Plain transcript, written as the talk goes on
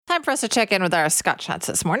Time for us to check in with our Scott Schatz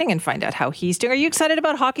this morning and find out how he's doing. Are you excited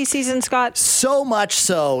about hockey season, Scott? So much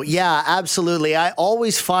so. Yeah, absolutely. I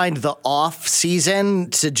always find the off season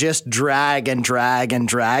to just drag and drag and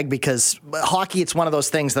drag because hockey, it's one of those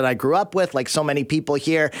things that I grew up with, like so many people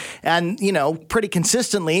here. And, you know, pretty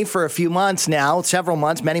consistently for a few months now, several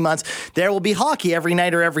months, many months, there will be hockey every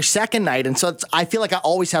night or every second night. And so I feel like I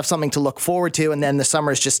always have something to look forward to. And then the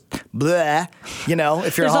summer is just bleh, you know,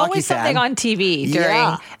 if you're a hockey fan. There's always something on TV during...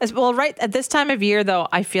 Yeah. Well, right at this time of year, though,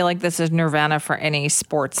 I feel like this is nirvana for any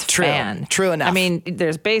sports fan. True enough. I mean,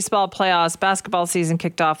 there's baseball playoffs, basketball season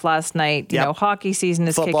kicked off last night. You know, hockey season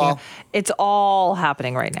is kicking off. It's all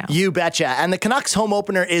happening right now. You betcha. And the Canucks home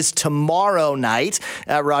opener is tomorrow night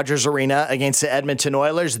at Rogers Arena against the Edmonton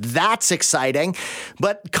Oilers. That's exciting.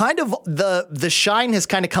 But kind of the shine has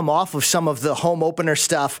kind of come off of some of the home opener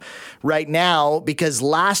stuff right now because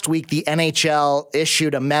last week the NHL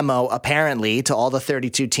issued a memo, apparently, to all the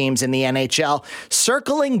 32 teams in the NHL,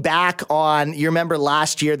 circling back on, you remember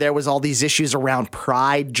last year there was all these issues around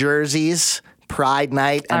Pride jerseys, Pride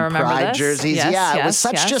night and Pride jerseys. Yes, it was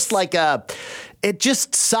such just like it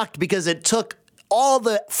just sucked because it took all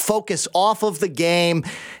the focus off of the game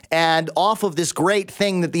and off of this great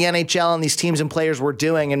thing that the NHL and these teams and players were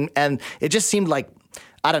doing. And it just seemed like,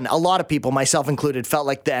 I don't know, a lot of people, myself included, felt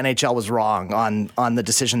like the NHL was wrong on the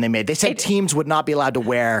decision they made. They said teams would not be allowed to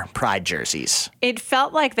wear Pride jerseys. It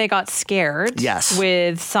felt like they got scared Yes.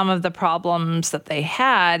 with some of the problems that they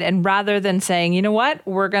had. And rather than saying, you know what,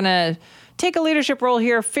 we're going to take a leadership role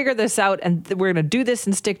here, figure this out, and we're going to do this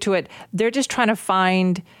and stick to it, they're just trying to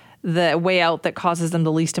find the way out that causes them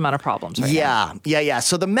the least amount of problems right now. Yeah.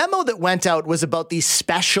 So the memo that went out was about these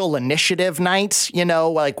special initiative nights. You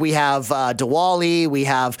know, like we have Diwali, we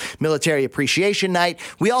have Military Appreciation Night.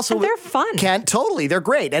 We also... And they're fun. Totally, they're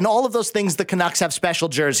great. And all of those things, the Canucks have special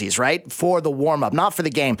jerseys, right? For the warm-up, not for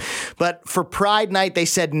the game. But for Pride Night, they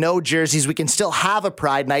said no jerseys. We can still have a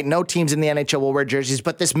Pride Night. No teams in the NHL will wear jerseys.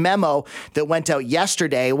 But this memo that went out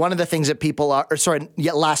yesterday, one of the things that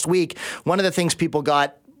last week, one of the things people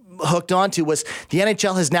got hooked onto was the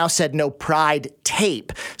NHL has now said no Pride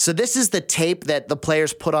tape. So this is the tape that the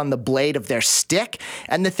players put on the blade of their stick.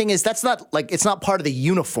 And the thing is, that's not like, it's not part of the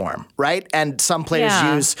uniform, right? And some players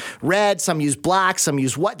use red, some use black, some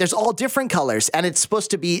use white. There's all different colors. And it's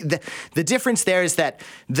supposed to be, the difference there is that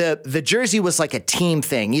the jersey was like a team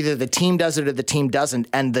thing. Either the team does it or the team doesn't.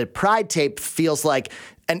 And the Pride tape feels like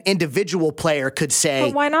an individual player could say...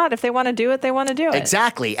 But why not? If they want to do it, they want to do it.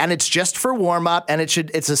 Exactly. And it's just for warm-up, and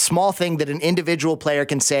it's a small thing that an individual player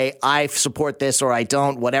can say, I support this or I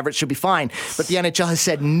don't, whatever, it should be fine. But the NHL has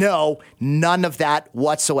said no, none of that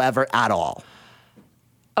whatsoever at all.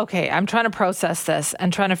 Okay, I'm trying to process this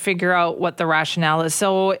and trying to figure out what the rationale is.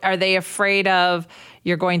 So are they afraid of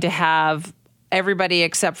you're going to have everybody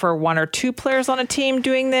except for one or two players on a team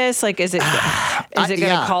doing this? Like, is it going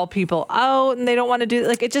to call people out and they don't want to do it?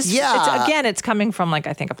 Like, it just, it's coming from, like,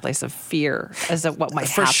 I think a place of fear as of what might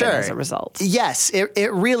happen as a result. Yes,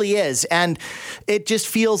 it really is. And it just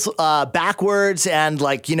feels backwards and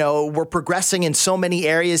like, you know, we're progressing in so many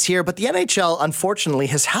areas here. But the NHL, unfortunately,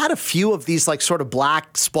 has had a few of these like sort of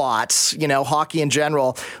black spots, you know, hockey in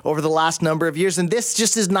general over the last number of years. And this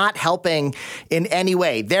just is not helping in any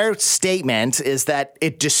way. Their statement is that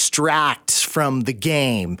it distracts from the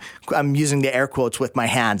game. I'm using the air quotes with my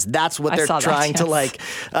hands. That's what they're trying to like.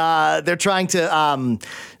 They're trying to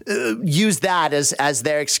use that as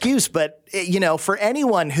their excuse. But, you know, for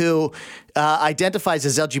anyone who identifies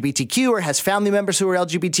as LGBTQ or has family members who are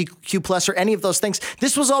LGBTQ plus or any of those things,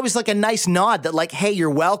 this was always like a nice nod that like, hey,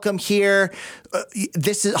 you're welcome here.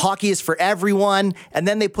 Hockey is for everyone. And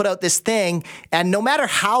then they put out this thing, and no matter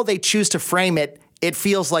how they choose to frame it, it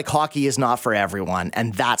feels like hockey is not for everyone,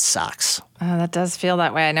 and that sucks. Oh, that does feel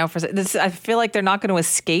that way. I know. I feel like they're not going to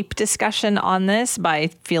escape discussion on this by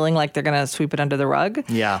feeling like they're going to sweep it under the rug.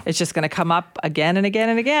 Yeah. It's just going to come up again and again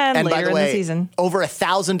and again and later by the way, in the season. Over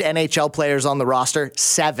 1,000 NHL players on the roster,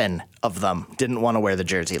 7 of them didn't want to wear the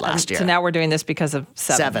jersey last year. So now we're doing this because of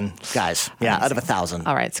 7 guys. Yeah, out of 1,000.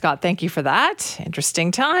 All right, Scott, thank you for that.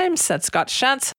 Interesting times. That's Scott Schatz.